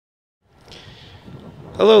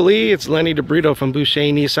Hello Lee, it's Lenny DeBrito from Boucher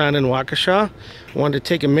Nissan in Waukesha. I wanted to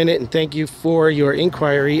take a minute and thank you for your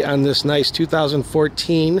inquiry on this nice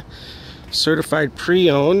 2014 certified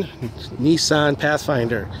pre-owned Nissan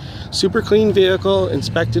Pathfinder. Super clean vehicle,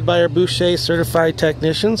 inspected by our Boucher certified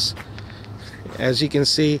technicians. As you can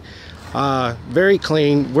see, very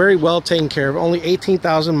clean, very well taken care of. Only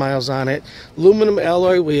 18,000 miles on it. Aluminum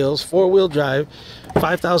alloy wheels, 4-wheel drive,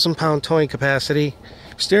 5,000 pound towing capacity.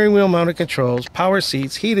 Steering wheel mounted controls, power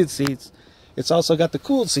seats, heated seats. It's also got the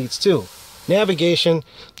cooled seats too. Navigation,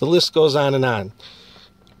 the list goes on and on.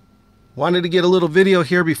 Wanted to get a little video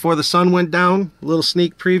here before the sun went down. A little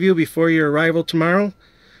sneak preview before your arrival tomorrow.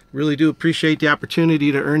 Really do appreciate the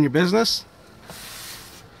opportunity to earn your business.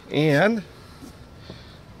 And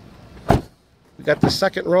we got the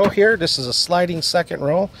second row here. This is a sliding second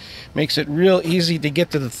row. Makes it real easy to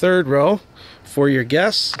get to the third row for your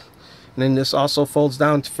guests. And then this also folds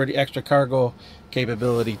down for the extra cargo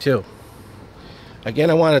capability too.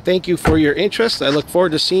 Again, I want to thank you for your interest. I look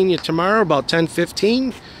forward to seeing you tomorrow about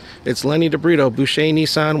 10:15. It's Lenny DeBrito, Boucher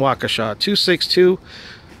Nissan, Waukesha,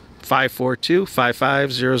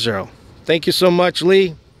 262-542-5500. Thank you so much,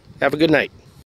 Lee. Have a good night.